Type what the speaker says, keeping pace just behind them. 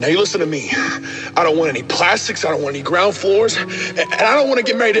Now you listen to me. I don't want any plastics. I don't want any ground floors. And I don't want to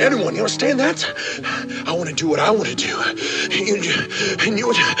get married to anyone. You understand that? I want to do what I want to do. And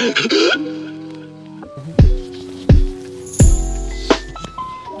you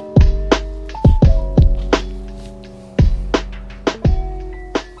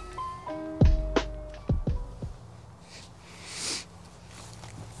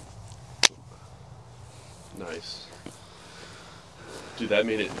Nice. Dude, that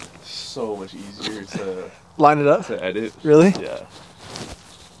made it so much easier to line it up. to edit. Really? Yeah.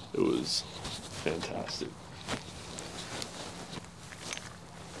 It was fantastic.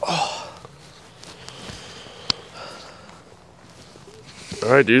 Oh. All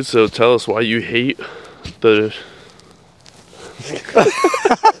right, dude. So tell us why you hate the.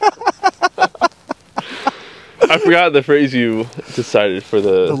 I forgot the phrase you decided for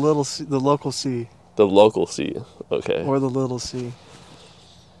the local C. The local C. Okay. Or the little C.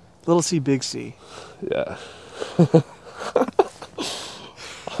 Little C, big C. Yeah.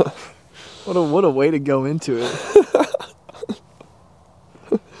 What a way to go into it.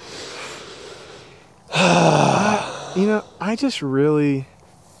 I just really...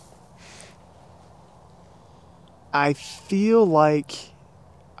 I feel like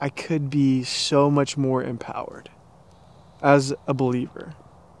I could be so much more empowered as a believer.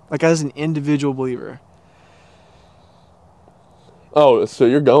 Like, as an individual believer. Oh, so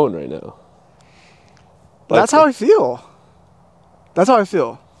you're going right now. That's how I feel. That's how I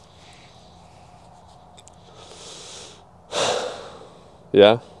feel.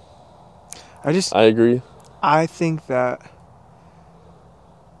 Yeah. I agree. I think that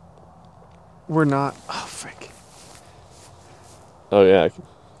we're not... Oh, frick. Oh, yeah.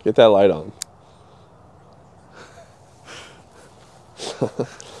 Get that light on.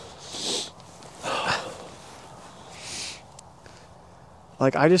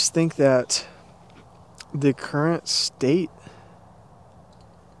 Like, I just think that the current state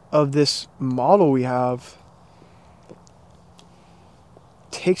of this model we have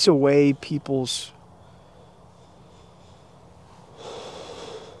takes away people's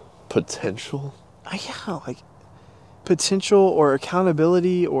potential. Potential or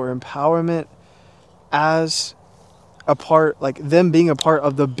accountability or empowerment as a part, like them being a part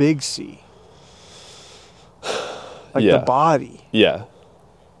of the big C, like the body. Yeah.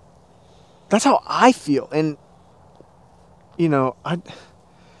 That's how I feel. And, I'm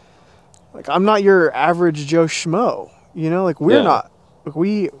not your average Joe Schmo, we're not,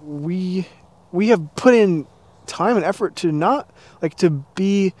 we have put in time and effort to not, to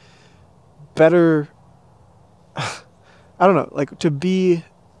be better, I don't know, to be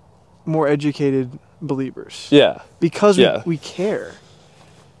more educated believers. Yeah. Because we care.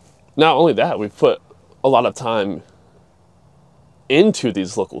 Not only that, we've put a lot of time into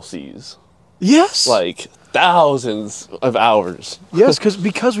these local C's. Yes. Like thousands of hours. Yes,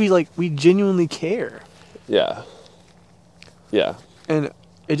 because we genuinely care. Yeah. Yeah. And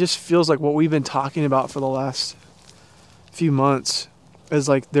it just feels like what we've been talking about for the last few months is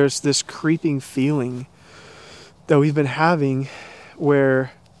like there's this creeping feeling that we've been having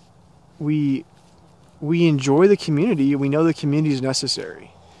where we enjoy the community. We know the community is necessary.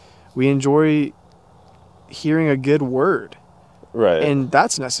 We enjoy hearing a good word. Right. And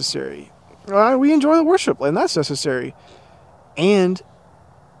that's necessary. We enjoy the worship, and that's necessary. And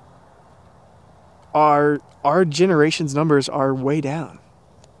our generation's numbers are way down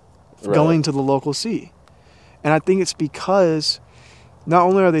going to the local C. And I think it's because not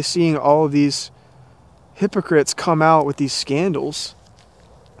only are they seeing all of these hypocrites come out with these scandals,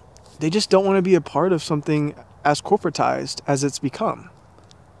 they just don't want to be a part of something as corporatized as it's become.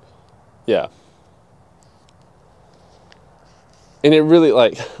 Yeah. And it really,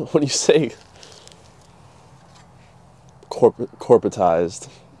 when you say corporatized,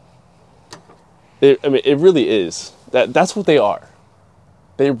 it really is. That's what they are.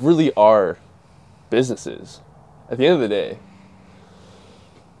 They really are businesses. At the end of the day,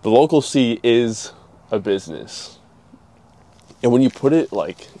 the local C is a business. And when you put it,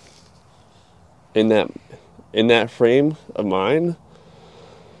 in that frame of mind,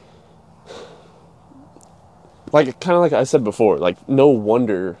 kind of like I said before, no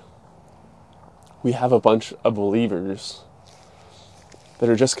wonder we have a bunch of believers that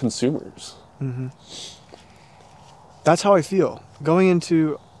are just consumers. Mm-hmm. That's how I feel. Going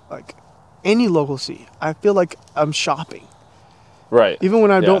into, any local C, I feel like I'm shopping. Right. Even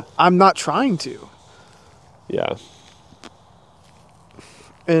when I'm not trying to. Yeah.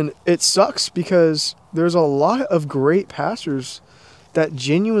 And it sucks because there's a lot of great pastors that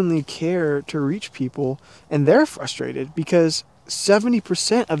genuinely care to reach people, and they're frustrated because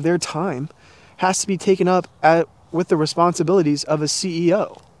 70% of their time has to be taken up with the responsibilities of a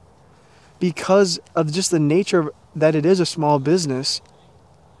CEO. Because of just the nature that it is a small business,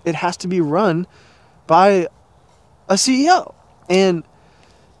 it has to be run by a CEO. And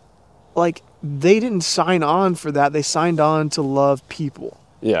like, they didn't sign on for that. They signed on to love people.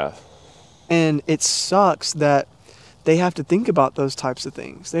 Yeah. And it sucks that they have to think about those types of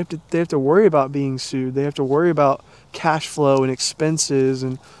things. They have to worry about being sued. They have to worry about cash flow and expenses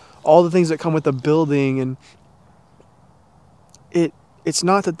and all the things that come with the building. And it's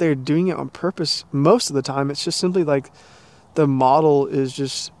not that they're doing it on purpose most of the time. It's just simply like the model is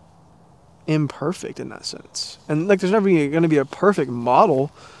just imperfect in that sense. And like, there's never going to be a perfect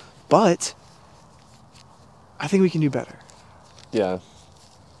model, but I think we can do better. Yeah.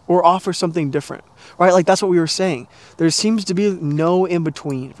 Or offer something different, right? Like, that's what we were saying. There seems to be no in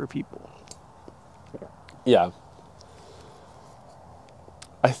between for people. Yeah.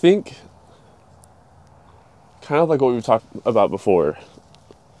 I think, kind of like what we talked about before,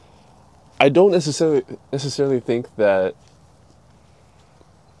 I don't necessarily think that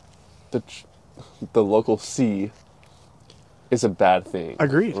the local C is a bad thing.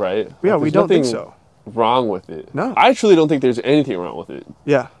 Agreed. Right? Yeah, Like, we there's don't think nothing so. wrong with it. No. I truly don't think there's anything wrong with it.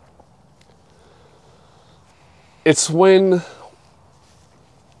 Yeah. It's when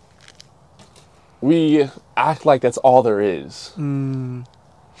we act like that's all there is.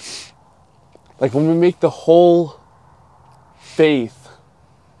 Like, when we make the whole faith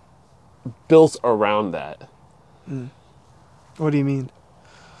built around that. What do you mean?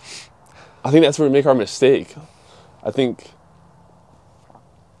 I think that's where we make our mistake. I think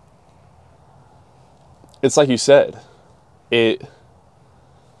it's like you said, it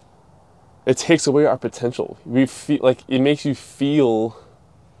takes away our potential. We feel like it makes you feel.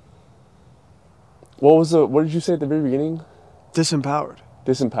 What did you say at the very beginning? Disempowered.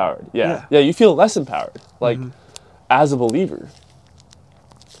 Disempowered. Yeah. You feel less empowered, like, as a believer,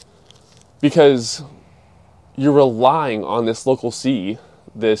 because you're relying on this local C,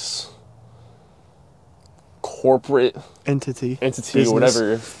 this corporate entity or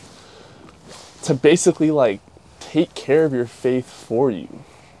whatever, to basically like take care of your faith for you.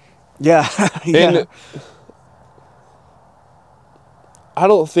 Yeah. Yeah. And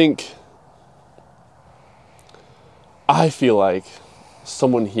I feel like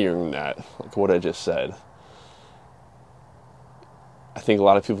someone hearing that, like what I just said, I think a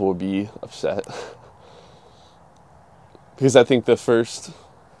lot of people would be upset. Because I think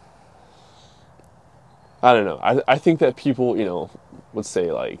I don't know. I think that people, would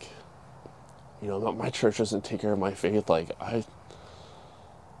say like, my church doesn't take care of my faith. Like, I'm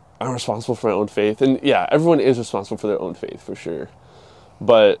responsible for my own faith. And yeah, everyone is responsible for their own faith, for sure.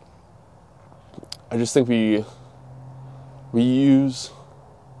 But I just think we use,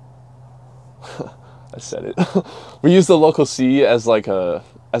 I said it, we use the local C as like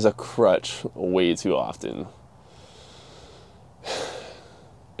as a crutch way too often.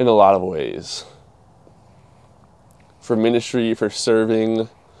 In a lot of ways. For ministry, for serving,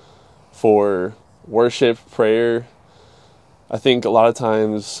 for worship, prayer. I think a lot of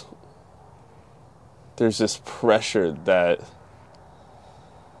times there's this pressure that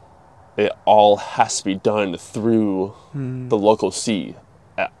it all has to be done through the local C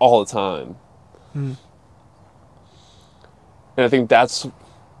all the time. And I think that's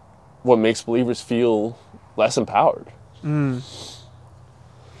what makes believers feel less empowered.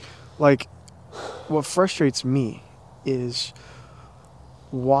 Like, what frustrates me is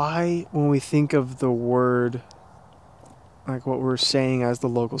why, when we think of the word, like what we're saying as the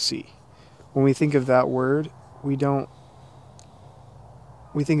local C, when we think of that word, we think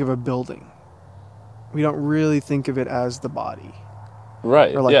of a building. We don't really think of it as the body.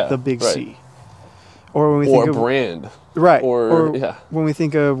 Right. Or like the big C. Or when we think of brand. Right. Or when we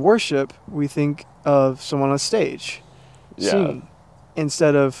think of worship, we think of someone on stage singing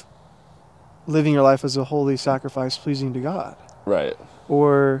instead of living your life as a holy sacrifice pleasing to God. Right.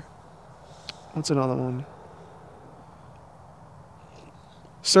 Or what's another one?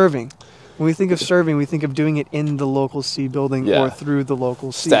 Serving. When we think of serving, we think of doing it in the local C building or through the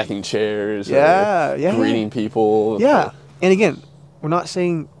local C. Stacking chairs. Greeting people. Yeah. And again, we're not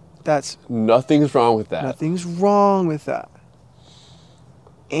saying that's... Nothing's wrong with that. Nothing's wrong with that.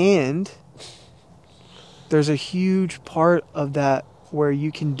 And there's a huge part of that where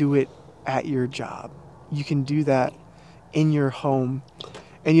you can do it at your job. You can do that in your home.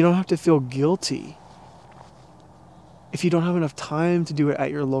 And you don't have to feel guilty if you don't have enough time to do it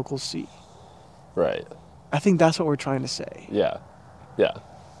at your local C. Right. I think that's what we're trying to say. Yeah. Yeah.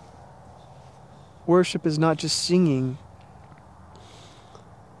 Worship is not just singing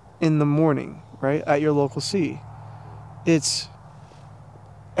in the morning, right, at your local C. It's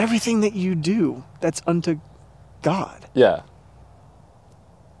everything that you do that's unto God. Yeah.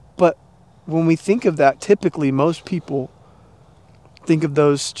 But when we think of that, typically most people think of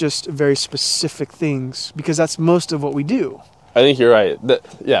those just very specific things because that's most of what we do. I think you're right.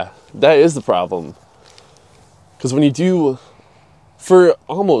 That is the problem. Because when you do, for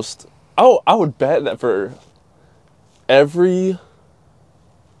almost, I would bet that for every,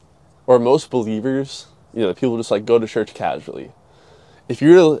 or most believers, people just like go to church casually. If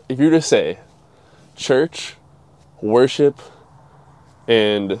you were to say church, worship,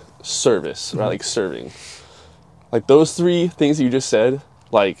 and service, right? Like serving. Like those three things that you just said,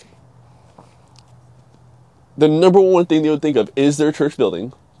 like the number one thing they would think of is their church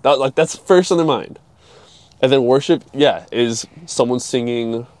building. That's first on their mind. And then worship, is someone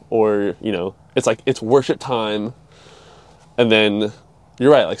singing or, it's worship time. And then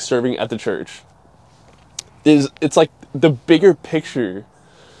you're right, like serving at the church. It's like the bigger picture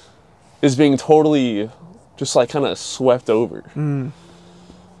is being totally just like kind of swept over.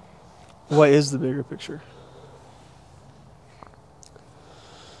 What is the bigger picture?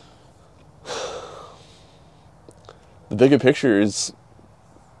 The bigger picture is,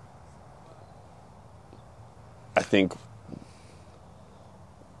 I think,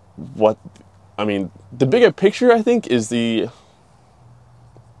 the bigger picture, I think, is the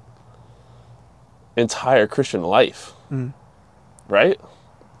entire Christian life. Right?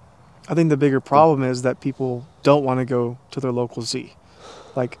 I think the bigger problem is that people don't want to go to their local Z.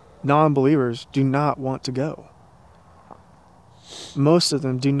 Like, non-believers do not want to go. Most of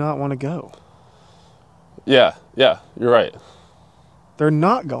them do not want to go. Yeah, you're right. They're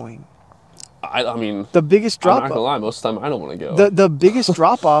not going. I mean, the biggest I'm drop not gonna lie, most of the time I don't want to go. The biggest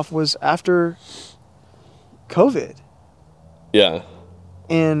drop off was after COVID. Yeah.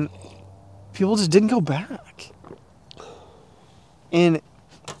 And people just didn't go back. And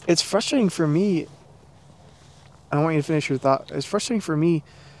it's frustrating for me. I want you to finish your thought. It's frustrating for me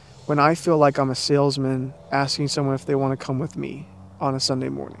when I feel like I'm a salesman asking someone if they want to come with me on a Sunday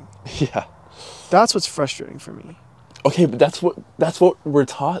morning. Yeah. That's what's frustrating for me. Okay, but that's what we're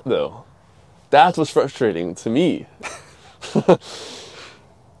taught though. That's what's frustrating to me.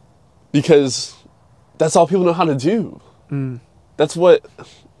 Because that's all people know how to do. That's what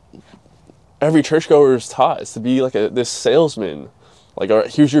every churchgoer is taught, is to be like this salesman. Like, all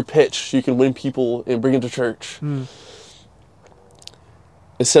right, here's your pitch so you can win people and bring them to church.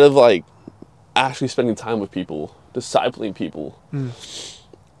 Instead of like actually spending time with people, discipling people,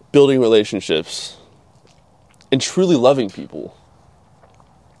 building relationships, and truly loving people.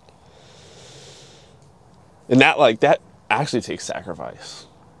 And that actually takes sacrifice.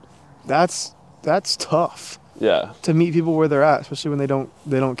 That's tough. Yeah. To meet people where they're at, especially when they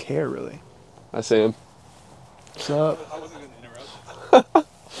don't care really. Hi, Sam. What's up? I wasn't going to interrupt.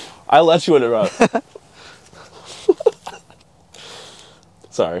 I let you interrupt.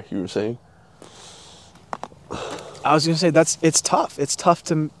 Sorry, you were saying? I was gonna say it's tough. It's tough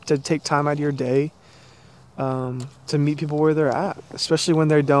to take time out of your day to meet people where they're at, especially when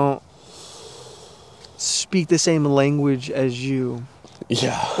they don't speak the same language as you.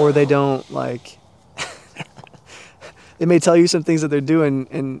 Yeah. Or they don't like. They may tell you some things that they're doing,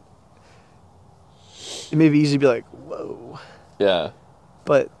 and it may be easy to be like, "Whoa." Yeah.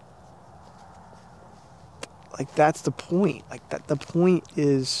 But like that's the point. Like that the point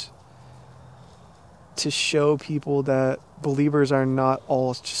is to show people that believers are not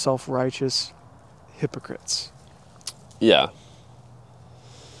all self-righteous hypocrites. Yeah.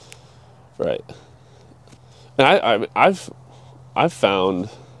 Right. And I've found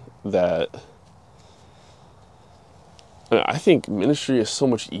that I think ministry is so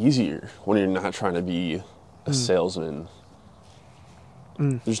much easier when you're not trying to be a salesman.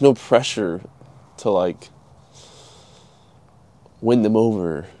 There's no pressure to like win them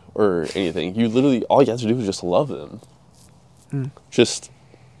over or anything. You literally, all you have to do is just love them. Just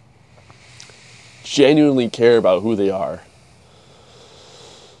genuinely care about who they are.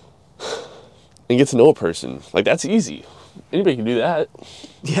 And get to know a person. Like, that's easy. Anybody can do that.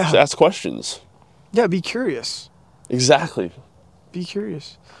 Yeah. Just ask questions. Yeah, be curious. Exactly. Be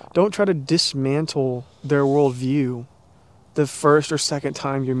curious. Don't try to dismantle their worldview the first or second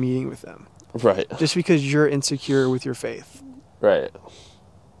time you're meeting with them. Right. Just because you're insecure with your faith. Right.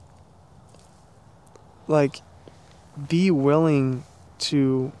 Like, be willing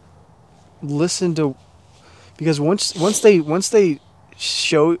to listen to, because once they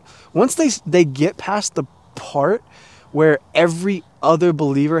get past the part where every other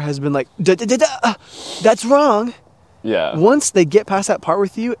believer has been like, that's wrong, Yeah. Once they get past that part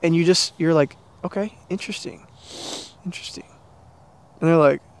with you and you're like, okay, interesting. And they're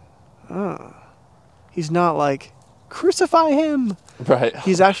like, oh, he's not like, crucify him. Right.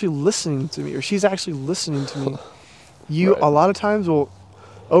 He's actually listening to me, or she's actually listening to me. You, Right. a lot of times, will,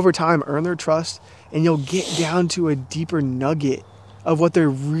 over time, earn their trust, and you'll get down to a deeper nugget of what they're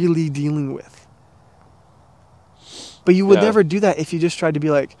really dealing with. But you would Yeah. never do that if you just tried to be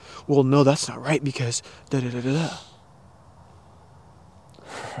like, well, no, that's not right because da-da-da-da-da.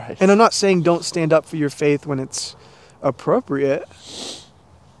 Right. And I'm not saying don't stand up for your faith when it's appropriate.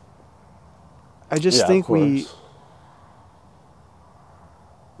 I just Yeah, of think we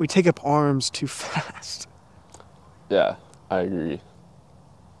course. take up arms too fast. Yeah, I agree.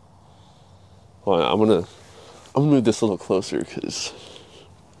 Hold on, I'm gonna move this a little closer because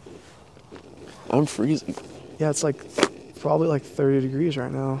I'm freezing. Yeah, it's like probably like 30 degrees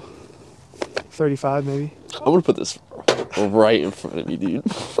right now. 35 maybe. I'm gonna put this right in front of me, dude.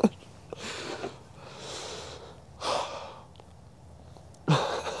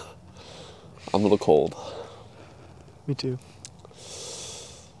 I'm a little cold. Me too.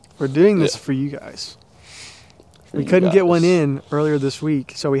 We're doing this Yeah. for you guys. For We you couldn't get one guys. in earlier this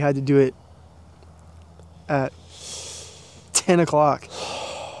week, so we had to do it at 10 o'clock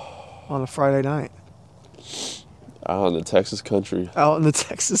on a Friday night Out in the Texas country. out in the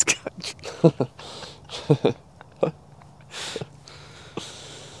Texas country.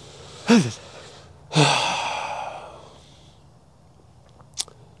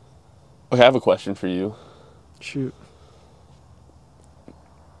 Okay, I have a question for you. Shoot.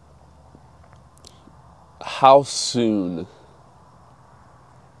 How soon?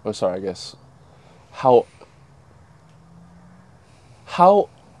 Oh, sorry. I guess. How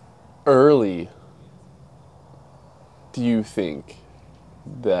early do you think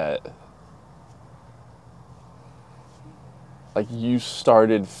that like you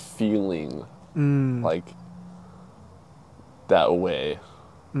started feeling like that way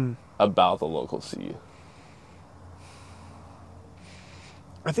about the local sea?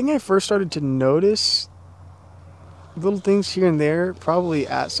 I think I first started to notice little things here and there, probably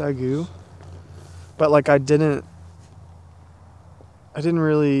at Sagu. But like I didn't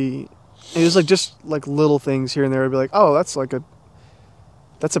really, it was like just like little things here and there. I'd be like, oh, that's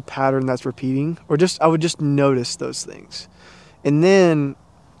a pattern that's repeating. Or I would just notice those things. And then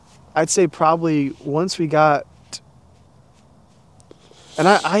I'd say probably once we got, and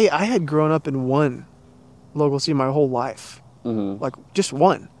I had grown up in one local scene my whole life. Mm-hmm. Like just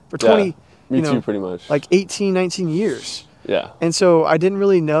one for 20, Yeah, me you know, too, pretty much. like 18, 19 years. Yeah. And so I didn't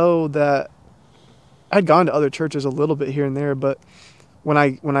really know that. I'd gone to other churches a little bit here and there, but when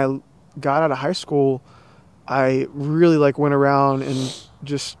I got out of high school, I really like went around and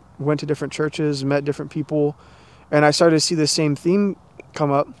just went to different churches, met different people, and I started to see the same theme come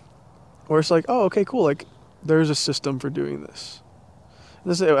up where it's like, oh, okay, cool. Like there's a system for doing this.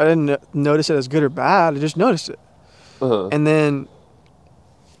 I didn't notice it as good or bad. I just noticed it. Uh-huh. And then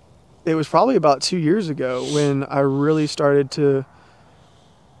it was probably about 2 years ago when I really started to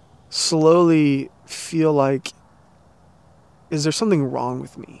slowly feel like, is there something wrong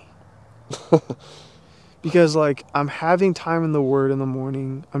with me? Because like I'm having time in the Word in the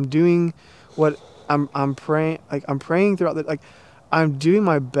morning. I'm doing what I'm praying. Like I'm praying throughout the, like I'm doing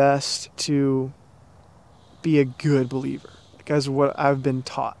my best to be a good believer, like as what I've been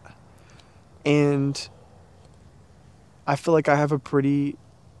taught. And I feel like I have a pretty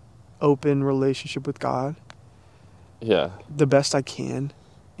open relationship with God, Yeah. the best I can.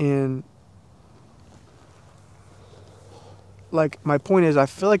 And like my point is, I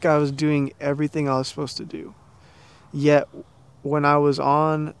feel like I was doing everything I was supposed to do. Yet when I was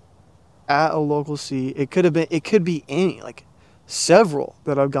on at a local C, it could be any, like several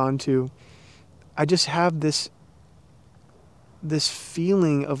that I've gone to. I just have this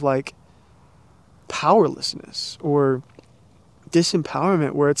feeling of like powerlessness or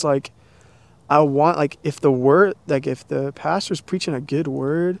disempowerment, where it's like I want, like if the pastor's preaching a good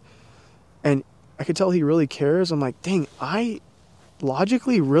word and I could tell he really cares, I'm like, dang, I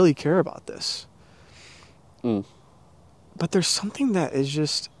logically really care about this. But there's something that is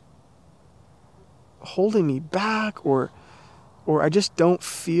just holding me back, or I just don't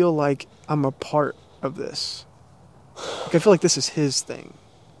feel like I'm a part of this. Like I feel like this is his thing.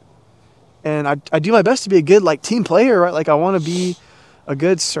 And I do my best to be a good like team player, right? Like I want to be a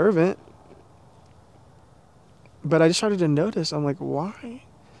good servant. But I just started to notice, I'm like, why?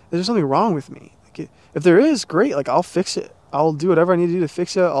 There's something wrong with me. Like if there is, great. Like I'll fix it. I'll do whatever I need to do to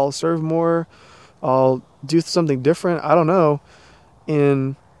fix it. I'll serve more. I'll do something different. I don't know.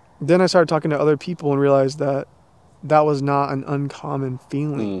 And then I started talking to other people and realized that that was not an uncommon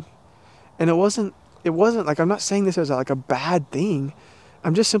feeling. And it wasn't like, I'm not saying this as like a bad thing.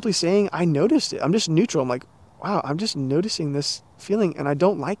 I'm just simply saying I noticed it. I'm just neutral. I'm like, wow, I'm just noticing this feeling and I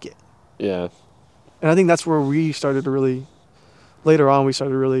don't like it. Yeah. And I think that's where we started to really, later on, we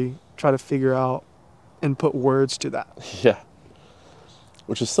started to really try to figure out and put words to that. Yeah.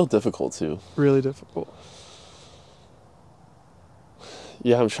 Which is still difficult too. Really difficult.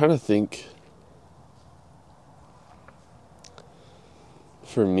 Yeah, I'm trying to think.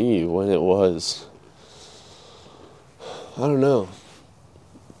 For me, when it was, I don't know.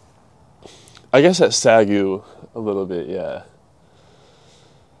 I guess at SAGU a little bit, yeah.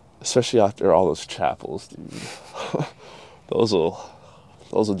 Especially after all those chapels, dude. Those will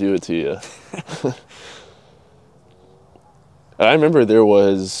do it to you. And I remember there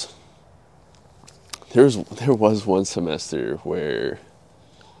was one semester where,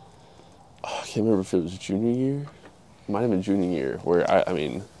 I can't remember if it was junior year. It might have been junior year, where I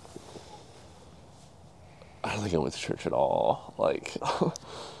mean, I don't think I went to church at all. Like,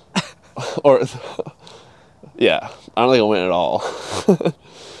 or, yeah, I don't think I went at all.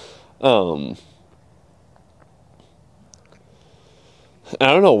 And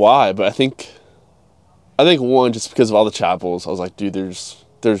I don't know why, but I think one, just because of all the chapels, I was like, dude,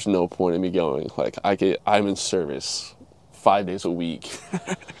 there's no point in me going. Like, I'm in service 5 days a week.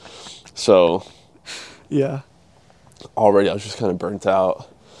 So, Yeah. already I was just kind of burnt out.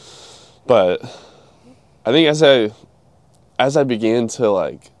 But I think as I began to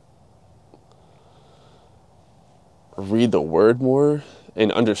like read the word more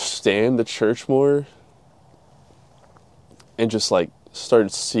and understand the church more, and just like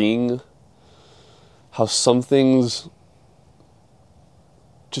started seeing how some things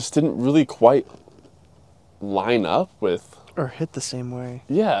just didn't really quite line up with, Or hit the same way.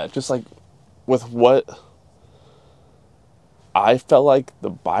 yeah, just like with what I felt like the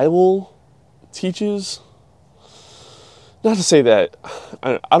Bible teaches. Not to say that,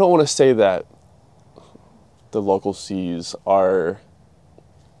 I don't want to say that the local C's are,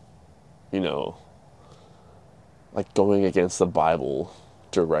 like going against the Bible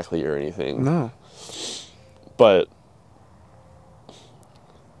directly or anything. No. But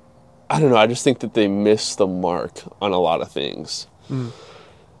I don't know, I just think that they miss the mark on a lot of things.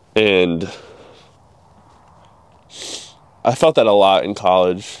 And I felt that a lot in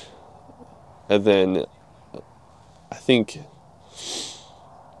college. And then I think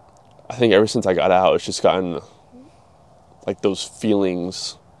ever since I got out, it's just gotten like those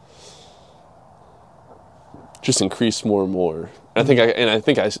feelings just increased more and more. And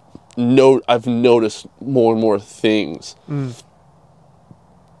I've noticed more and more things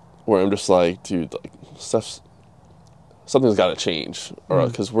where I'm just like, dude, like something's got to change, or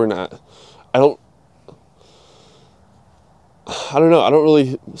because I don't know. I don't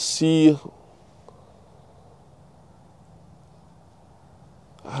really see,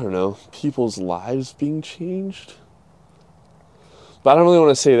 people's lives being changed. But I don't really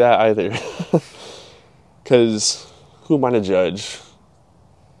want to say that either. Because who am I to judge?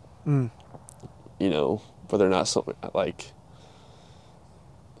 Whether or not something like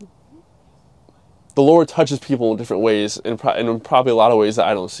the Lord touches people in different ways, and probably a lot of ways that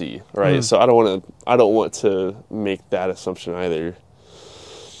I don't see, right? So I don't want to make that assumption either.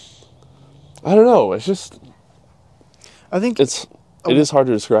 I don't know. It's just, I think it is hard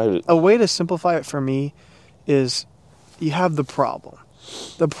to describe it. a way to simplify it for me is you have the problem.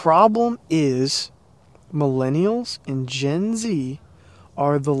 The problem is millennials and Gen Z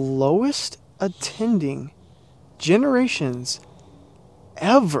are the lowest attending generations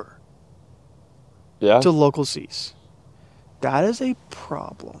ever Yeah, to local C's. That is a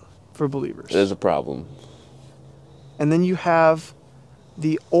problem for believers. it is a problem. And then you have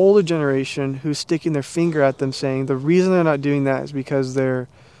the older generation who's sticking their finger at them, saying the reason they're not doing that is because they're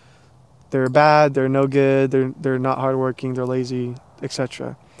bad, they're no good, they're not hardworking, they're lazy,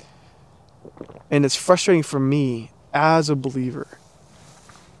 etc. And it's frustrating for me as a believer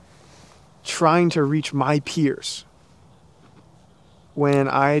trying to reach my peers when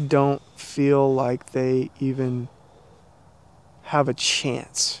I don't feel like they even have a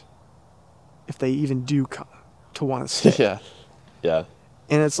chance, if they even do come, to want to stay. Yeah.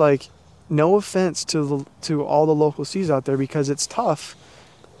 And it's like, no offense to all the local C's out there, because it's tough,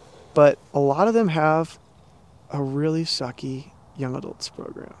 but a lot of them have a really sucky young adults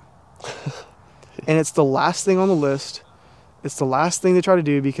program. And it's the last thing on the list. It's the last thing they try to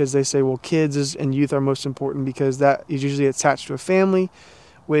do, because they say, well, kids and youth are most important because that is usually attached to a family,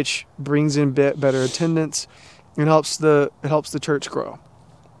 which brings in better attendance and helps the church grow.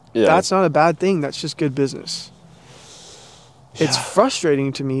 Yeah. That's not a bad thing. That's just good business. It's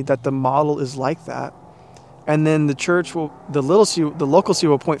frustrating to me that the model is like that. And then the church will, the local C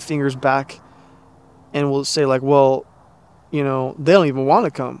will point fingers back and will say like, well, you know, they don't even want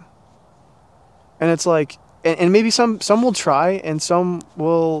to come. And it's like, and maybe some will try and some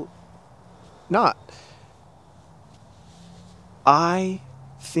will not. I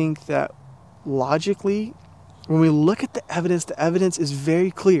think that logically, when we look at the evidence is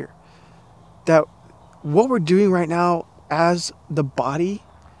very clear that what we're doing right now as the body,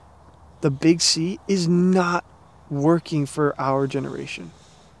 the big C, is not working for our generation.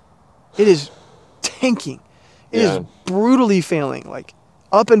 It is tanking. It is brutally failing, like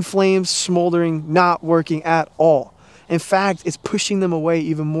up in flames, smoldering, not working at all. In fact, it's pushing them away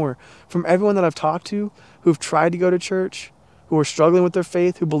even more. From everyone that I've talked to who've tried to go to church, who are struggling with their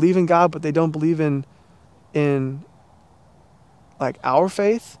faith, who believe in God, but they don't believe in like our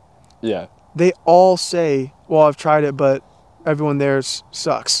faith. Yeah. They all say, well, I've tried it, but everyone there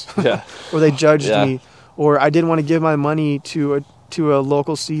sucks. Yeah. Or they judged me. Or I didn't want to give my money to a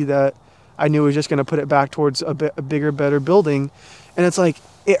local C that I knew was just going to put it back towards a bigger, better building. And it's like,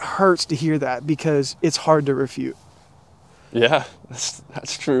 it hurts to hear that because it's hard to refute. Yeah,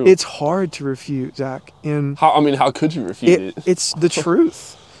 that's true. It's hard to refute, Zach. And how could you refute it? It's the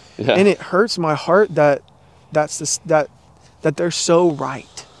truth. Yeah. And it hurts my heart that they're so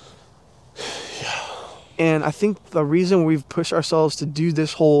right. Yeah. And I think the reason we've pushed ourselves to do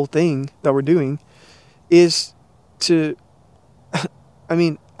this whole thing that we're doing is to,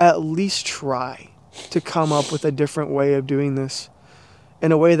 at least try to come up with a different way of doing this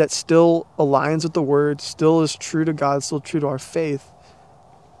in a way that still aligns with the word, still is true to God, still true to our faith.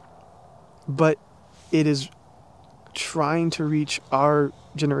 But it is trying to reach our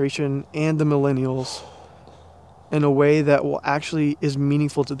generation and the millennials in a way that will actually is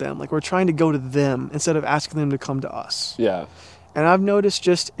meaningful to them. Like we're trying to go to them instead of asking them to come to us. Yeah. And I've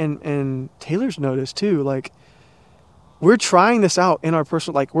noticed and Taylor's noticed too, like we're trying this out in our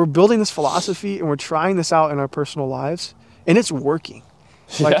personal, like we're building this philosophy and we're trying this out in our personal lives and it's working.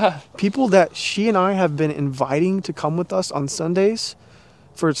 Like people that she and I have been inviting to come with us on Sundays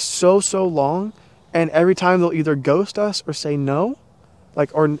for so long, and every time they'll either ghost us or say no,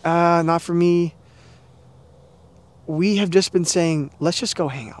 like, or not for me. We have just been saying, let's just go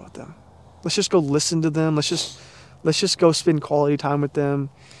hang out with them. Let's just go listen to them. Let's just go spend quality time with them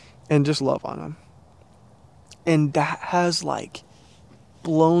and just love on them. And that has like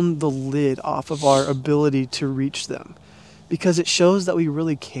blown the lid off of our ability to reach them because it shows that we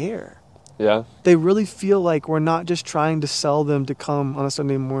really care. Yeah. They really feel like we're not just trying to sell them to come on a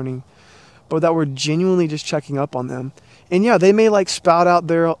Sunday morning, but that we're genuinely just checking up on them. And yeah, they may like spout out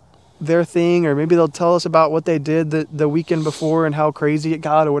their thing, or maybe they'll tell us about what they did the weekend before and how crazy it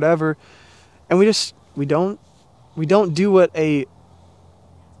got or whatever. And we don't do what a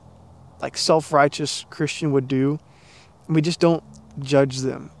like self-righteous Christian would do. We just don't judge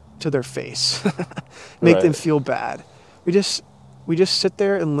them to their face, make them feel bad. We just sit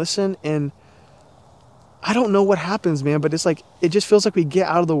there and listen, and I don't know what happens, man, but it's like, it just feels like we get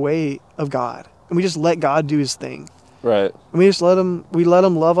out of the way of God and we just let God do his thing. Right. And we just let him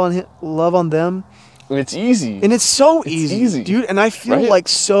love on them. And it's easy. And it's so easy, dude. And I feel like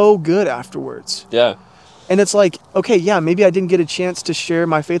so good afterwards. Yeah. And it's like, okay, yeah, maybe I didn't get a chance to share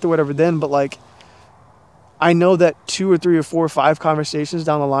my faith or whatever then, but like, I know that 2 or 3 or 4 or 5 conversations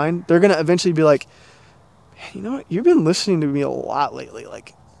down the line, they're going to eventually be like, you know what? You've been listening to me a lot lately.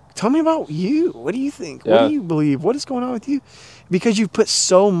 Like, tell me about you. What do you think? Yeah. What do you believe? What is going on with you? Because you've put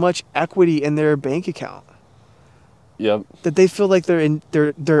so much equity in their bank account. Yep. That they feel like they're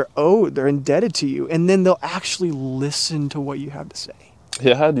indebted to you, and then they'll actually listen to what you have to say.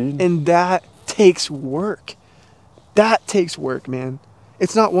 Yeah, dude. And that takes work. That takes work, man.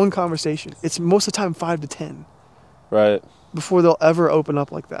 It's not one conversation. It's most of the time 5 to 10. Right. Before they'll ever open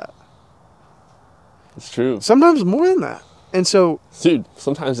up like that. It's true. Sometimes more than that. And so, dude,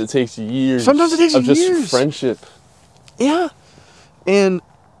 sometimes it takes years. Sometimes it takes years. Just friendship. Yeah. And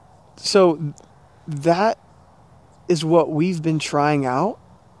so that is what we've been trying out.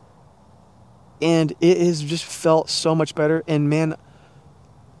 And it has just felt so much better. And man,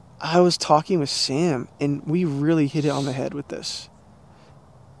 I was talking with Sam and we really hit it on the head with this.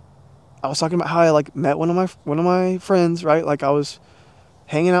 I was talking about how I like met one of my friends, right? Like I was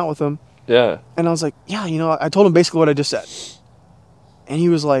hanging out with him. Yeah. And I was like, yeah, you know, I told him basically what I just said. And he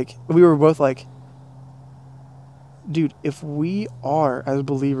was like, we were both like, dude, if we are, as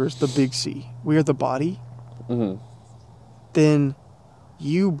believers, the big C, we are the body, then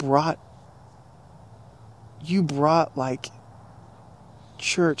you brought like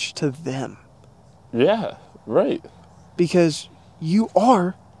church to them. Yeah, right. because you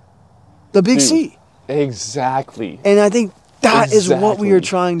are the big Dude. C. Exactly. And I think that is what we are Exactly.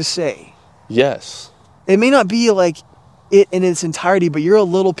 trying to say. Yes. It may not be like it in its entirety, but you're a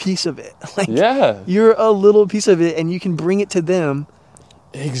little piece of it. Like, Yeah. you're a little piece of it, and you can bring it to them.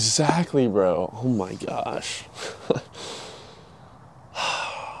 Exactly, bro. Oh my gosh.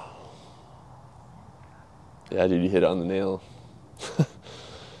 Yeah, dude, you hit it on the nail.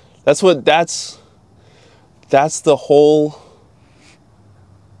 That's the whole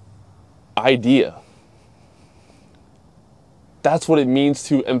idea. That's what it means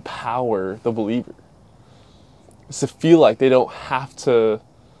to empower the believer. It's to feel like they don't have to,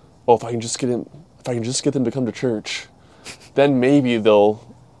 oh, if I can just get them to come to church, then maybe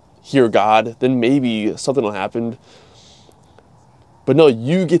they'll hear God, then maybe something will happen. But no,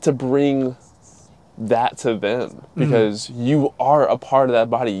 you get to bring that to them because you are a part of that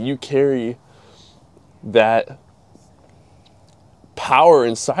body. You carry that power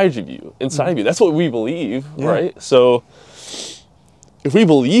inside of you. That's what we believe, right? So if we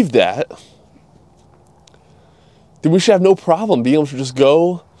believe that, then we should have no problem being able to just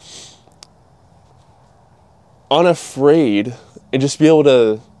go unafraid and just be able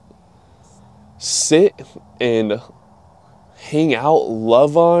to sit and hang out,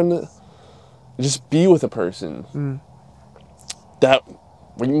 love on, just be with a person that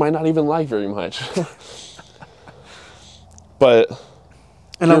you might not even like very much. But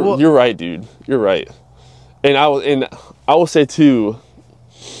you're right, dude. You're right. And I will say too,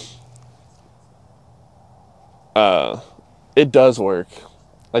 it does work,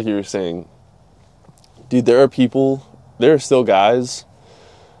 like you were saying. Dude, there are still guys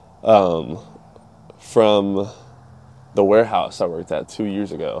from the warehouse I worked at 2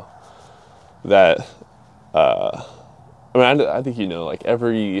 years ago that, I think like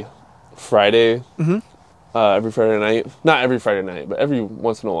every Friday, every Friday night, not every Friday night, but every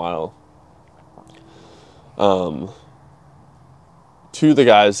once in a while, two of the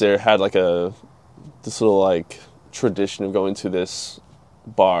guys there had like this little like tradition of going to this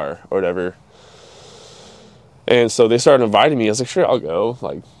bar or whatever. And so they started inviting me. I was like, sure, I'll go.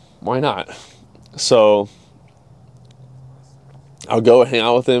 Like, why not? So I'll go hang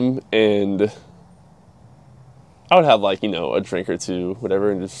out with them, and I would have like, a drink or two, whatever,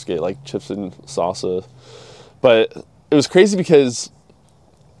 and just get like chips and salsa. But it was crazy because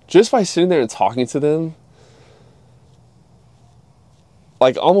just by sitting there and talking to them,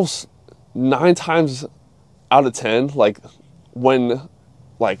 like almost 9 times out of 10, like when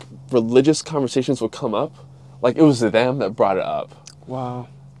like religious conversations would come up, like it was them that brought it up. Wow.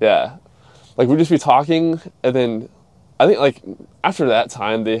 Yeah. Like we'd just be talking, and then I think like after that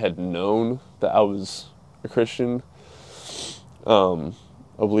time they had known that I was a Christian, a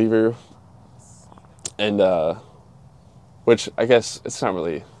believer, and which I guess it's not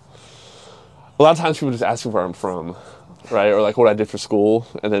really. A lot of times people just ask me where I'm from, right? Or like what I did for school,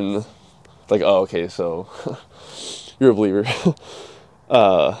 and then like, oh, okay, so you're a believer.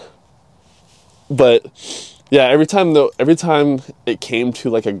 But yeah, every time it came to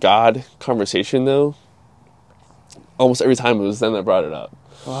like a God conversation though, almost every time it was them that brought it up.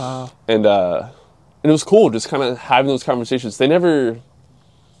 Wow. And it was cool just kind of having those conversations. They never,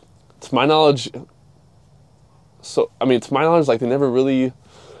 to my knowledge, like they never really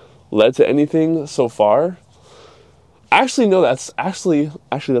led to anything so far. Actually, no, that's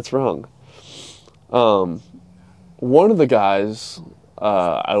wrong. One of the guys,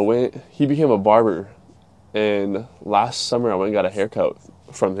 he became a barber, and last summer I went and got a haircut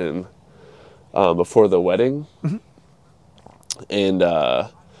from him before the wedding. Mm-hmm. And I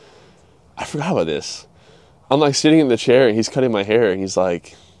forgot about this. I'm like sitting in the chair and he's cutting my hair, and he's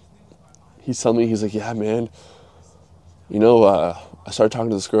telling me, he's like, yeah, man, I started talking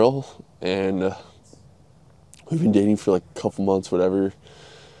to this girl, and we've been dating for like a couple months, whatever.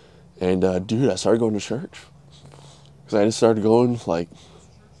 And dude, I started going to church. Because I just started going, like,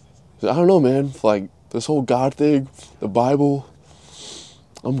 I don't know, man, like this whole God thing, the Bible,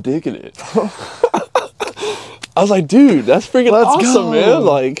 I'm digging it. I was like, dude, that's freaking awesome, go. man.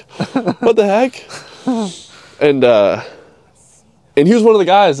 Like, what the heck? And he was one of the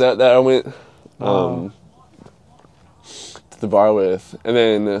guys that I went to the bar with. And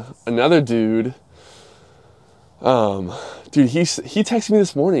then another dude, he texted me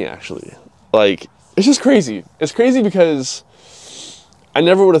this morning, actually. Like, it's just crazy. It's crazy because I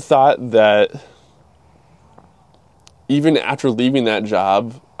never would have thought that even after leaving that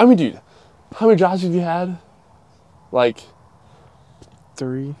job, I mean, dude, how many jobs have you had? Like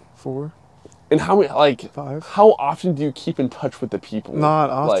 3, 4. And how many, like, 5. how often do you keep in touch with the people? Not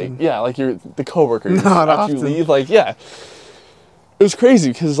often. Like, yeah, like the coworkers. Not after often. you leave, like, yeah. It was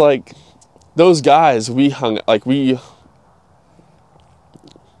crazy because, like, those guys, I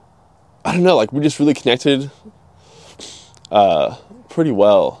don't know, like, we just really connected pretty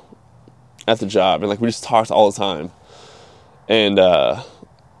well at the job. And, like, we just talked all the time. And, but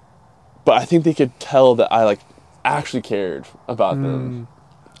I think they could tell that I, like, actually cared about them.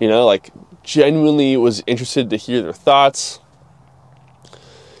 You know, like, genuinely was interested to hear their thoughts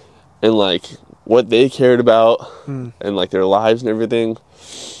and, like, what they cared about and, like, their lives and everything.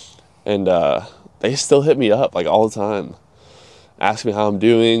 And they still hit me up, like, all the time, ask me how I'm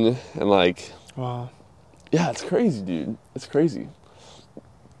doing, and, like, Wow. yeah, it's crazy, dude. It's crazy.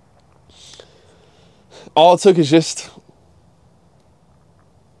 All it took is just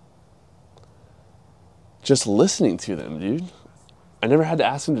listening to them, dude. I never had to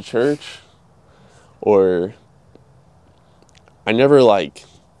ask them to church, or I never, like,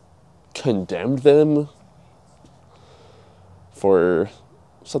 condemned them for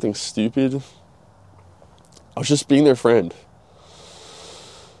something stupid. I was just being their friend.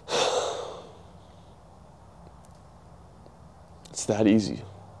 It's that easy.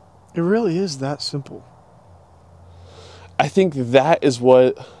 It really is that simple. I think that is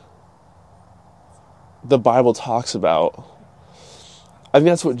what the Bible talks about. I think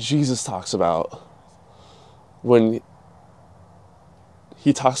that's what Jesus talks about when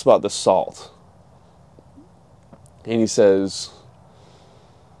he talks about the salt. And he says,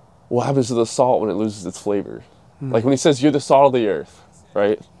 what happens to the salt when it loses its flavor? Like when he says, you're the salt of the earth,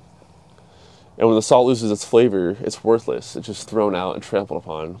 right? And when the salt loses its flavor, it's worthless. It's just thrown out and trampled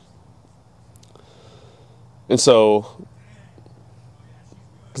upon. And so,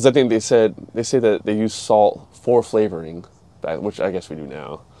 because I think they say that they use salt for flavoring, which I guess we do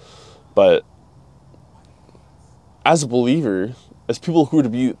now. But as a believer, as people who are to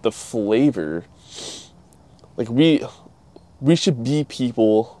be the flavor, like we should be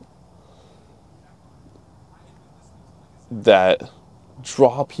people that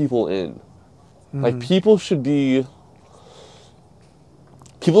draw people in. Like people should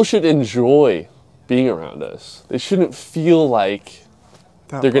enjoy being around us. They shouldn't feel like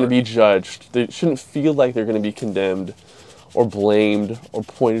they're going to be judged. They shouldn't feel like they're going to be condemned or blamed or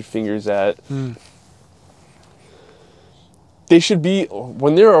pointed fingers at. They should be,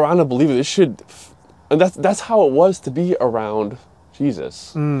 when they're around a believer, they should, and that's how it was to be around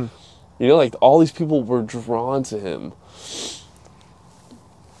Jesus. You know, like all these people were drawn to him.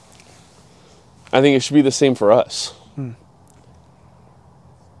 I think it should be the same for us.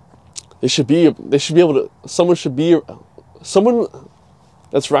 They should be able to, someone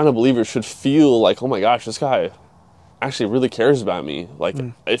that's around a believer should feel like, oh my gosh, this guy actually really cares about me. Like,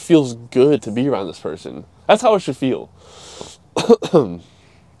 it feels good to be around this person. That's how it should feel.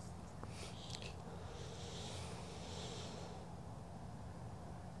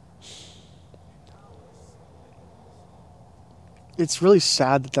 It's really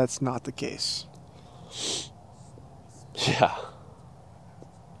sad that that's not the case. Yeah.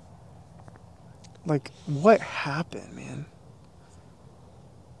 Like, what happened, man?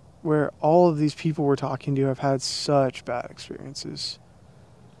 Where all of these people we're talking to have had such bad experiences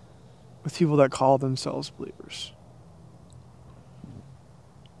with people that call themselves believers.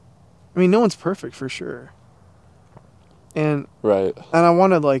 I mean, no one's perfect for sure. And Right. I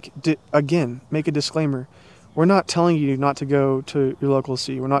want to, like, again, make a disclaimer. We're not telling you not to go to your local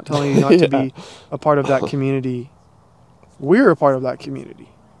C. We're not telling you not to be a part of that community. We're a part of that community.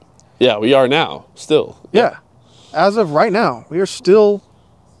 Yeah, we are now, still. Yeah. As of right now, we are still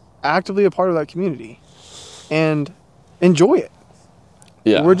actively a part of that community and enjoy it.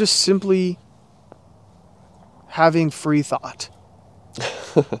 Yeah. We're just simply having free thought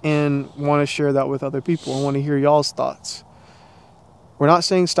and want to share that with other people and want to hear y'all's thoughts. We're not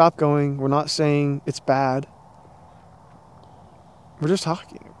saying stop going. We're not saying it's bad. We're just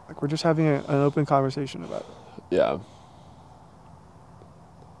talking. Like, we're just having an open conversation about it. Yeah.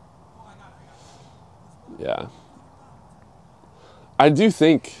 Yeah. I do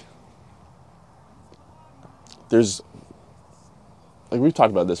think there's, like we've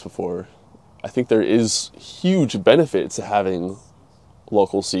talked about this before, I think there is huge benefit to having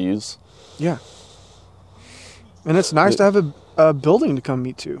local Cs. Yeah. And it's nice to have a building to come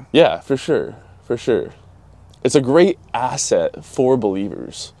meet to. Yeah, for sure. For sure. It's a great asset for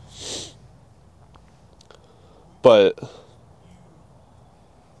believers. But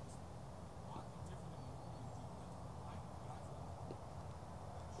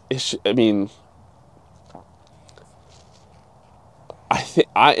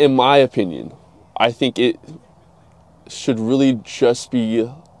in my opinion, I think it should really just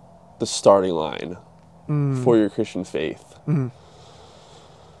be the starting line for your Christian faith.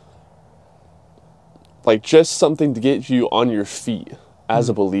 Like, just something to get you on your feet as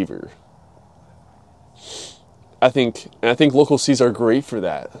a believer. I think local C's are great for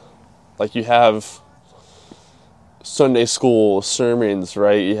that. Like, you have Sunday school sermons,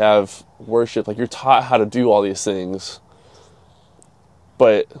 right? You have worship. Like, you're taught how to do all these things.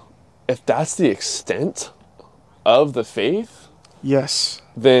 But if that's the extent of the faith, Yes.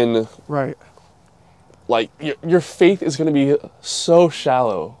 then Right. like your faith is going to be so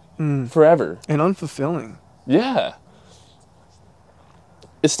shallow forever. And unfulfilling. Yeah.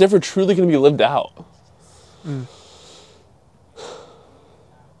 It's never truly going to be lived out.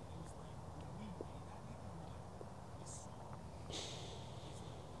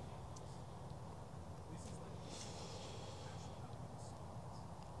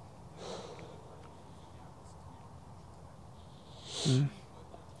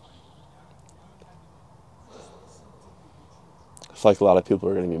 I feel like a lot of people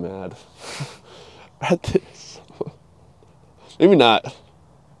are going to be mad at this. Maybe not.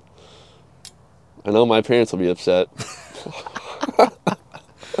 I know my parents will be upset.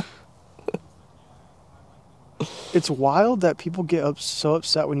 It's wild that people get so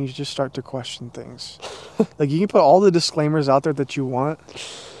upset when you just start to question things. Like, you can put all the disclaimers out there that you want,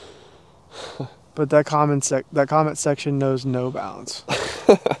 but that comment section knows no bounds.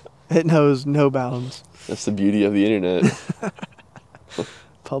 It knows no bounds. That's the beauty of the internet.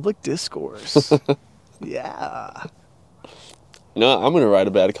 Public discourse. Yeah. No, I'm going to write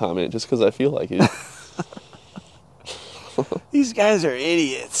a bad comment just because I feel like it. These guys are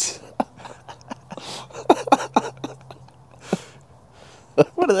idiots.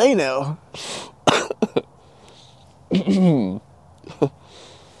 What do they know?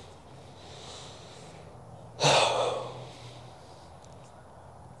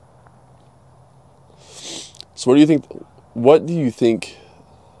 So what do you think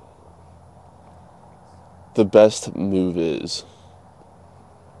the best move is?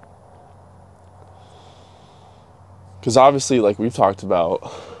 Because obviously, like we've talked about,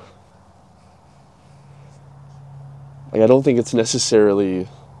 like I don't think it's necessarily,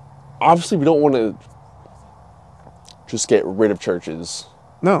 obviously we don't want to just get rid of churches,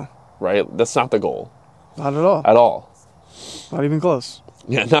 No, right? That's not the goal not at all. at all. Not even close.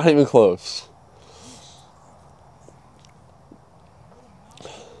 Yeah, not even close.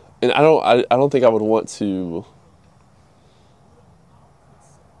 And I don't think I would want to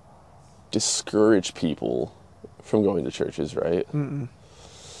discourage people from going to churches, right?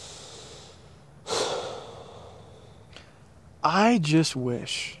 I just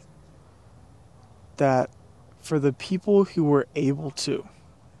wish that for the people who were able to,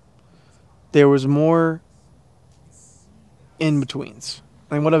 there was more in-betweens.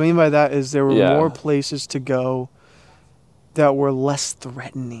 And what I mean by that is there were Yeah. more places to go that were less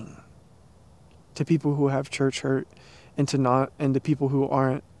threatening to people who have church hurt and to people who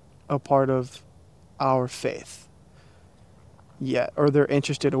aren't a part of our faith yet, or they're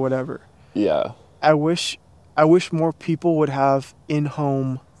interested or whatever. Yeah. I wish more people would have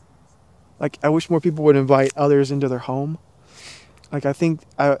in-home, like I wish more people would invite others into their home. Like I think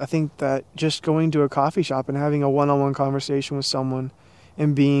that just going to a coffee shop and having a one-on-one conversation with someone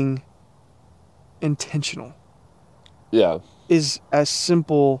and being intentional Yeah. is as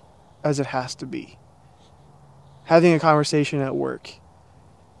simple as it has to be. Having a conversation at work,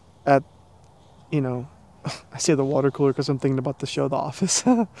 I say the water cooler because I'm thinking about the show The Office,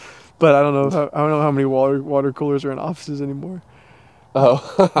 but I don't know how many water coolers are in offices anymore.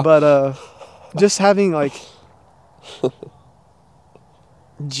 Oh. But just having like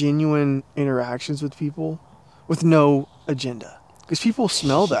genuine interactions with people with no agenda, because people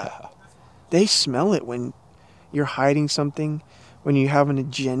smell that. They smell it when you're hiding something, when you have an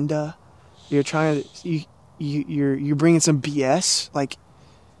agenda, you're trying to you're bringing some BS. Like,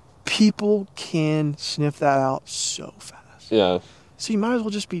 people can sniff that out so fast. Yeah. So you might as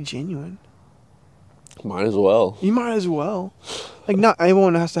well just be genuine. Might as well. You might as well. Like, not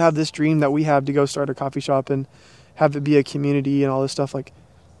everyone has to have this dream that we have to go start a coffee shop and have it be a community and all this stuff. Like,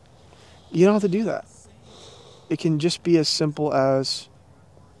 you don't have to do that. It can just be as simple as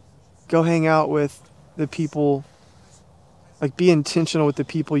go hang out with the people, like be intentional with the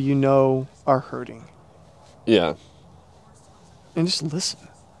people you know are hurting. Yeah. And just listen.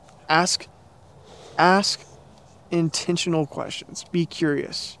 Ask intentional questions. Be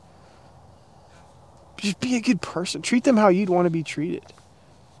curious. Just be a good person. Treat them how you'd want to be treated.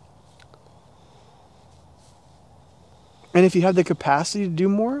 And if you have the capacity to do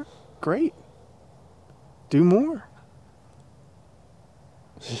more, great. Do more.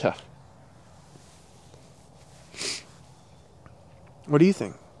 Yeah. What do you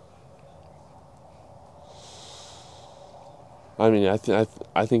think? I mean, I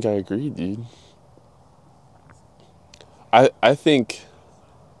think I agree, dude. I think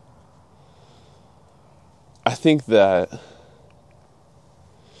that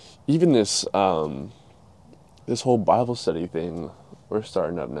even this this whole Bible study thing we're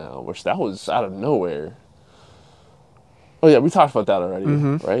starting up now, which that was out of nowhere. Oh yeah, we talked about that already,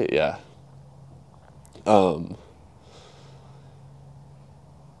 right? Yeah.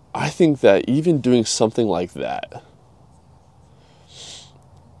 I think that even doing something like that,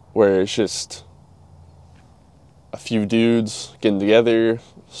 where it's just a few dudes getting together,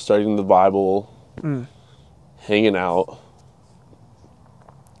 studying the Bible, hanging out.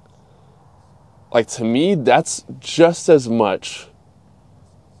 Like, to me, that's just as much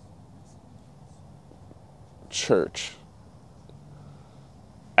church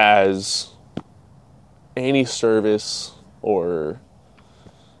as any service or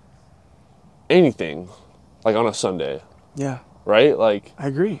anything, like on a Sunday, Yeah, right? Like, I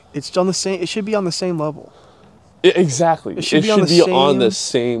agree. It's on the same. It should be on the same level. exactly. It should be on the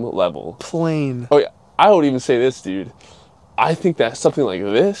same level. Plane. Oh yeah, I would even say this, dude. I think that something like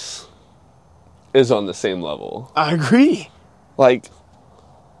this is on the same level. I agree. Like,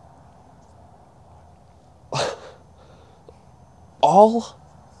 all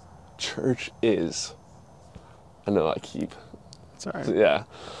church is. I know I keep. It's all right. Yeah.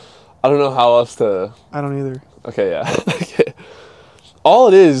 I don't know how else to. I don't either. Okay, yeah. Okay. All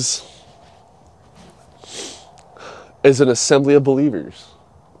it is an assembly of believers.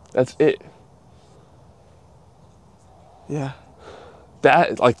 That's it. Yeah.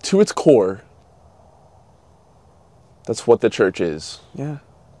 That, like, to its core, that's what the church is. Yeah.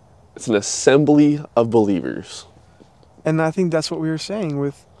 It's an assembly of believers. And I think that's what we were saying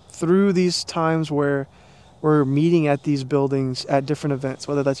with through these times where we're meeting at these buildings at different events,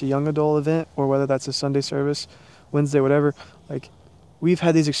 whether that's a young adult event or whether that's a Sunday service, Wednesday, whatever. Like, we've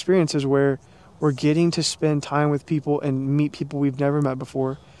had these experiences where we're getting to spend time with people and meet people we've never met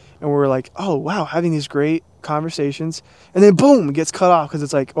before. And we're like, oh, wow, having these great conversations. And then, boom, it gets cut off because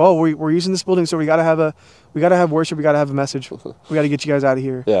it's like, oh, we're using this building, so we got to have worship, we got to have a message. We got to get you guys out of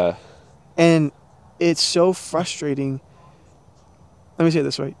here. Yeah. And it's so frustrating. Let me say it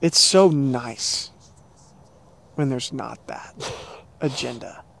this way. It's so nice when there's not that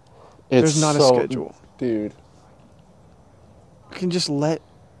agenda. There's not a schedule. Dude. You can just let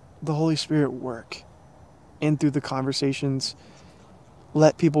the Holy Spirit work in through the conversations.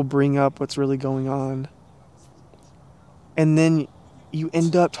 Let people bring up what's really going on. And then you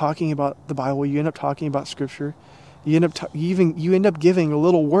end up talking about the Bible. You end up talking about Scripture. You end up giving a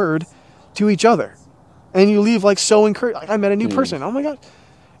little word to each other. And you leave like so encouraged. Like, I met a new person. Oh my God.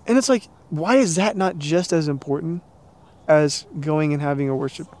 And it's like, why is that not just as important as going and having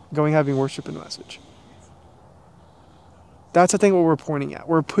worship and message? That's I think what we're pointing at.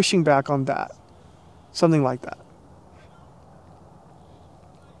 We're pushing back on that. Something like that.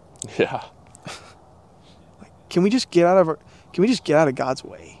 Yeah. Can we just get out of God's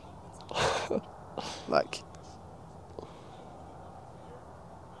way? Like,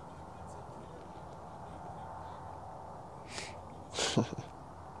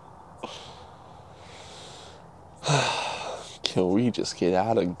 Can we just get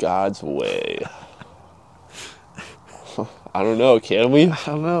out of God's way? I don't know, can we? I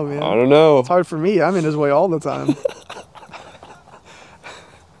don't know, man. I don't know. It's hard for me. I'm in his way all the time.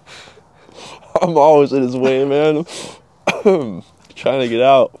 I'm always in his way, man. Trying to get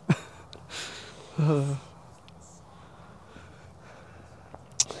out.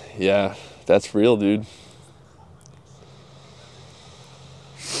 Yeah, that's real, dude.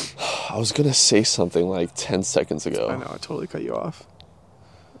 I was going to say something like 10 seconds ago. I know, I totally cut you off.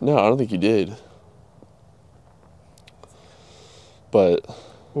 No, I don't think you did. But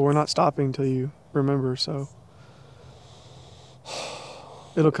Well, we're not stopping until you remember, so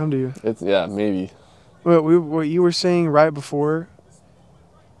it'll come to you. yeah, maybe. What you were saying right before,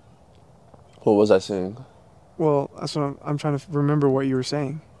 What was I saying? well, that's what I'm trying to remember what you were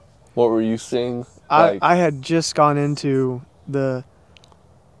saying. What were you saying? I had just gone into the,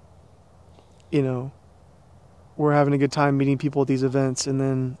 we're having a good time meeting people at these events, and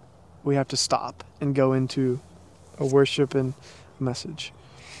then we have to stop and go into a worship and message.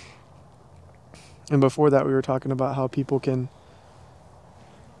 And before that, we were talking about how people can.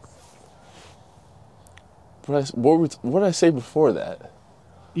 What did I say before that?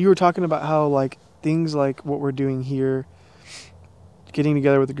 You were talking about how, like, things like what we're doing here, getting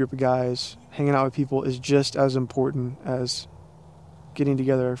together with a group of guys, hanging out with people is just as important as getting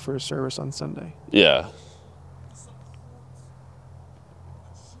together for a service on Sunday. Yeah.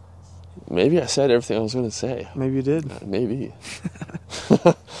 Maybe I said everything I was going to say. Maybe you did. Maybe.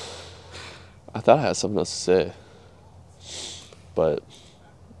 I thought I had something else to say. But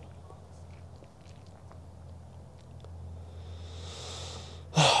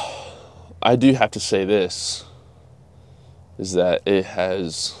I do have to say this, is that it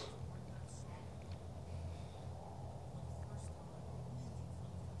has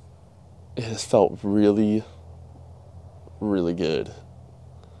felt really, really good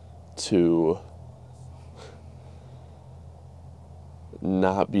to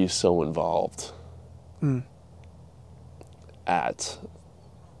not be so involved at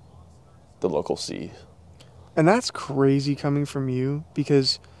the local C. And that's crazy coming from you,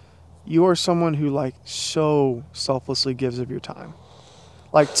 because you are someone who like so selflessly gives of your time.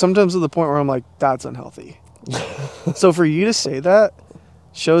 Like sometimes to the point where I'm like, that's unhealthy. So for you to say that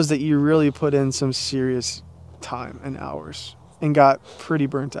shows that you really put in some serious time and hours and got pretty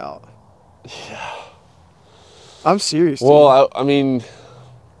burnt out. Yeah. I'm serious. Dude. Well, I mean,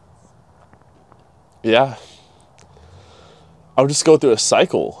 yeah. I would just go through a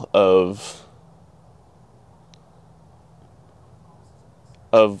cycle of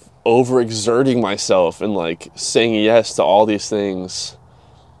overexerting myself and like saying yes to all these things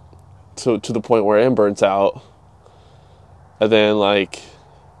to the point where I am burnt out. And then like,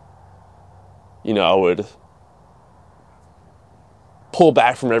 you know, I would pull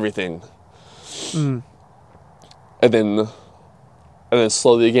back from everything. And then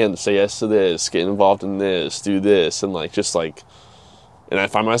slowly again say yes to this, get involved in this, do this, and like just like, and I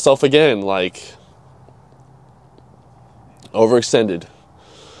find myself again like overextended.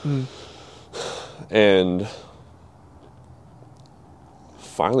 And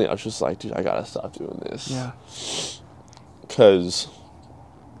finally I was just like, dude, I gotta stop doing this. Yeah. Because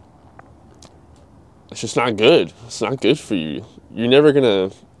it's just not good. It's not good for you. You're never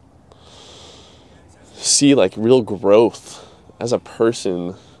gonna see like real growth as a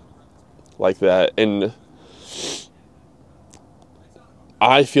person like that. And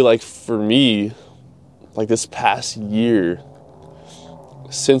I feel like for me, like this past year,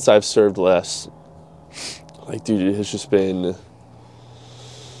 since I've served less, like dude, it has been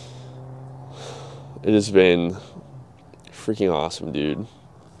freaking awesome, dude.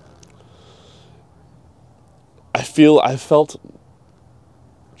 I felt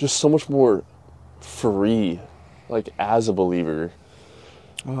just so much more free, like as a believer.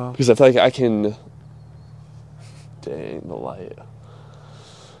 Wow. Because I feel like I can, dang, the light.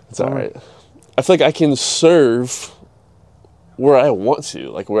 It's alright. I feel like I can serve where I want to,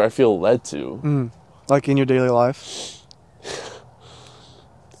 like where I feel led to. Like in your daily life.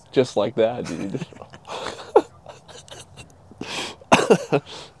 Just like that, dude.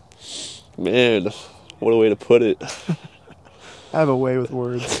 Man, what a way to put it. I have a way with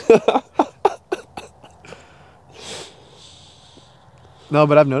words. No,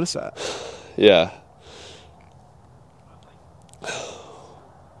 but I've noticed that. Yeah.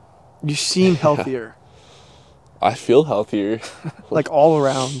 You seem healthier. I feel healthier. Like all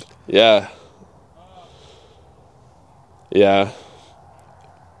around. Yeah. Yeah.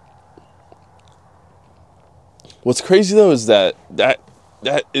 What's crazy though is that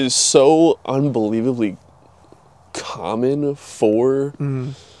is so unbelievably common for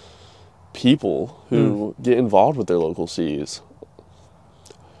people who get involved with their local Cs.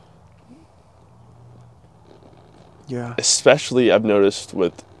 Yeah. Especially I've noticed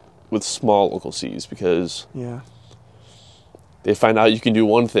with small local Cs, because Yeah. they find out you can do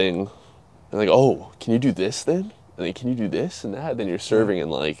one thing and like, oh, can you do this then? And then can you do this and that? Then you're serving in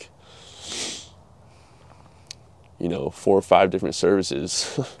like, 4 or 5 different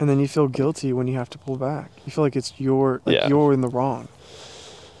services. And then you feel guilty when you have to pull back. You feel like you're in the wrong.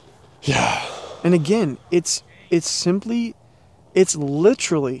 Yeah. And again, it's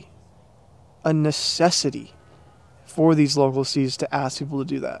literally a necessity for these local Cs to ask people to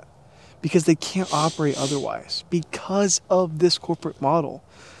do that, because they can't operate otherwise because of this corporate model.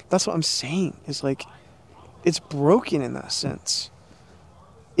 That's what I'm saying. Is like, it's broken in that sense.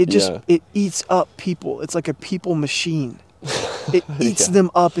 It just, it eats up people. It's like a people machine. It eats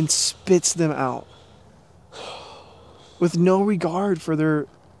them up and spits them out with no regard for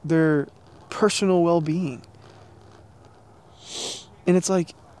their personal well-being. And it's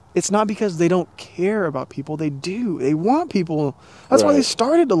like, it's not because they don't care about people. They do. They want people. That's why they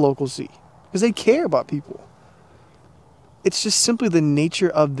started the local C, because they care about people. It's just simply the nature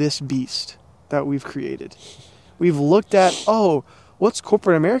of this beast that we've created. We've looked at, what's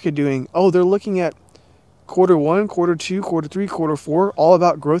corporate America doing? Oh, they're looking at quarter 1, quarter 2, quarter 3, quarter 4, all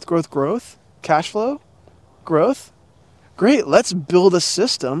about growth, growth, growth, cash flow, growth. Great, let's build a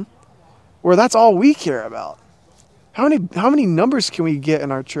system where that's all we care about. How many numbers can we get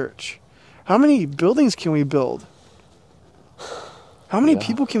in our church? How many buildings can we build? How many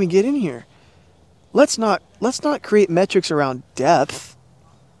people can we get in here? Let's not create metrics around depth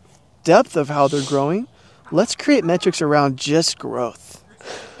of how they're growing. Let's create metrics around just growth.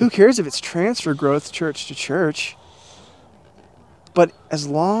 Who cares if it's transfer growth church to church? But as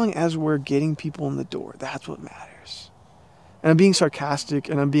long as we're getting people in the door, that's what matters. And I'm being sarcastic,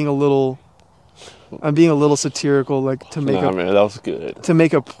 and I'm being a little satirical, like to make man, that was good. To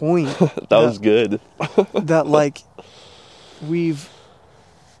make a point. that was good. that like we've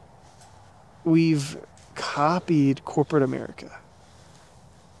copied corporate America.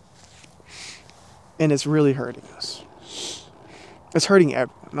 And it's really hurting us. It's hurting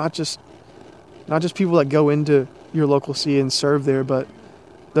everyone, not just people that go into your local C and serve there, but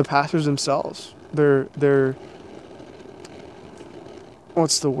the pastors themselves. They're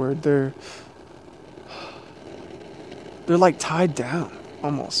what's the word? They're like tied down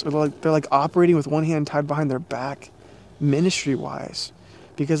almost. They're like operating with one hand tied behind their back, ministry wise,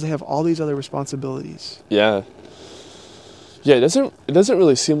 because they have all these other responsibilities. Yeah. Yeah, it doesn't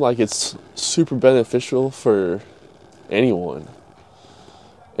really seem like it's super beneficial for anyone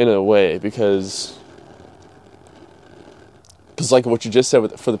in a way, because like what you just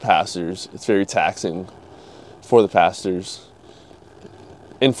said for the pastors, it's very taxing for the pastors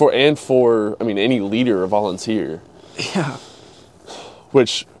and for I mean any leader or volunteer. Yeah.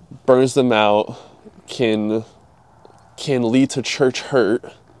 Which burns them out, can lead to church hurt,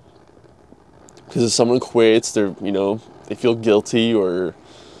 because if someone quits, they feel guilty, or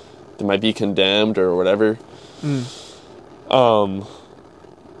they might be condemned or whatever. And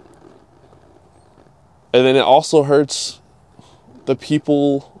then it also hurts the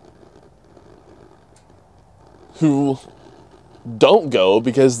people who don't go,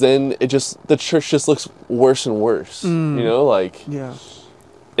 because then the church just looks worse and worse. Yeah.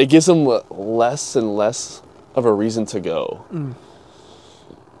 It gives them less and less of a reason to go.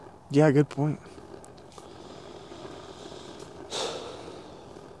 Yeah, good point.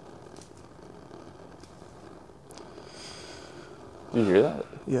 Do you hear that?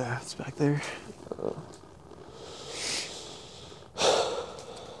 Yeah, it's back there.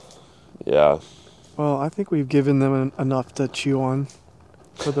 Yeah. Well, I think we've given them enough to chew on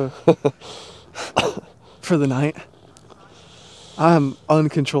for the for the night. I'm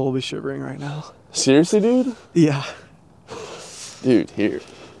uncontrollably shivering right now. Seriously, dude? Yeah. Dude, here.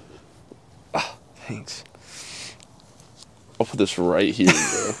 Thanks. I'll put this right here,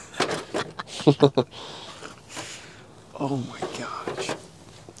 bro. Oh my gosh.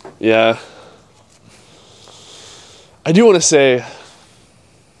 Yeah. I do want to say,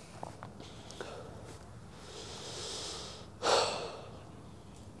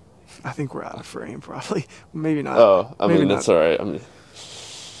 I think we're out of frame, probably. Maybe not. oh, I Maybe mean, not. that's all right.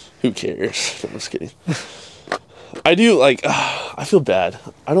 Who cares? I'm just kidding. I do, I feel bad.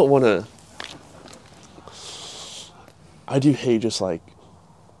 I don't want to, I do hate just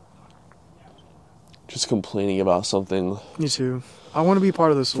complaining about something. Me too. I want to be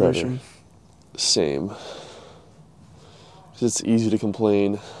part of the solution. Same. 'Cause it's easy to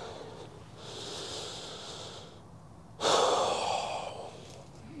complain.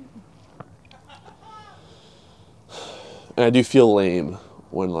 And I do feel lame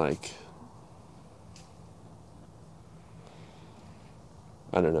when, I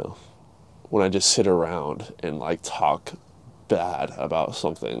don't know, when I just sit around and, talk bad about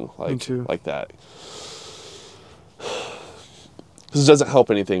something Me too. like that. Because it doesn't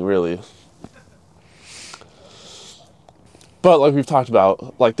help anything, really. But like we've talked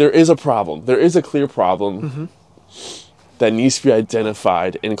about, there is a problem. There is a clear problem that needs to be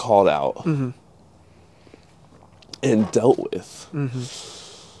identified and called out and dealt with.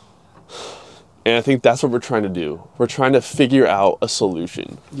 And I think that's what we're trying to do. We're trying to figure out a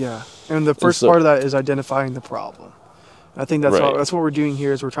solution. Yeah. And the first part of that is identifying the problem. I think that's Right. that's what we're doing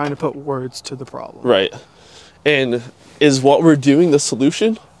here, is we're trying to put words to the problem. Right. And is what we're doing the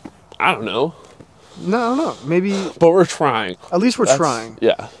solution? I don't know. No, I don't know. Maybe But we're trying. at least we're trying.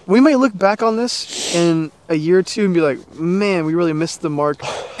 Yeah. We might look back on this in a year or two and be like, man, we really missed the mark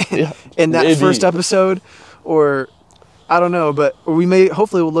Yeah. in that Maybe. first episode. Or I don't know, but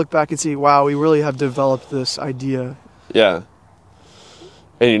hopefully we'll look back and see, wow, we really have developed this idea. Yeah.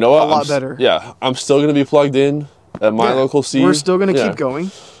 And you know what? A lot better. Yeah. I'm still going to be plugged in at my Yeah, local C. We're still going to Yeah. keep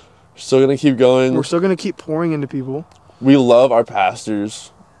going. Still going to keep going. We're still going to keep pouring into people. We love our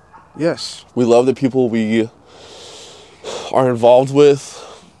pastors. Yes. We love the people we are involved with.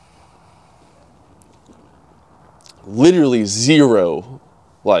 Literally zero,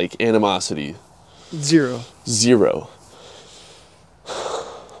 like, animosity. Zero. Zero.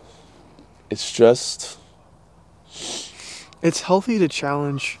 It's just... It's healthy to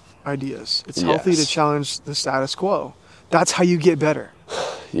challenge ideas. It's healthy to Yes. challenge the status quo. That's how you get better.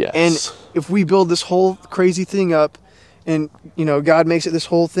 Yes. And if we build this whole crazy thing up and, you know, God makes it this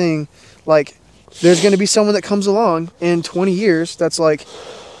whole thing, like, there's going to be someone that comes along in 20 years that's, like,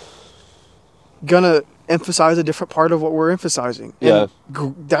 going to emphasize a different part of what we're emphasizing. Yeah.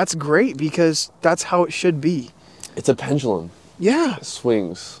 And that's great because that's how it should be. It's a pendulum. Yeah. It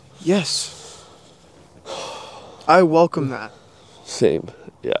swings. Yes. I welcome that Same.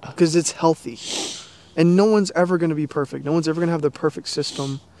 Yeah. because it's healthy. And no one's ever going to be perfect. No one's ever going to have the perfect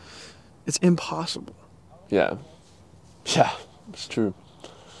system. It's impossible. Yeah. Yeah. It's true.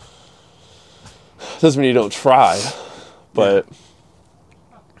 Doesn't mean you don't try, but...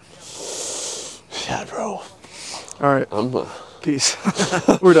 Yeah, bro. All right. I'm... Peace.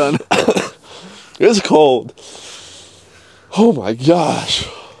 We're done. It's cold. Oh my gosh.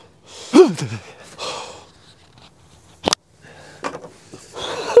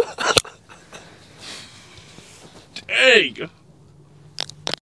 Dang.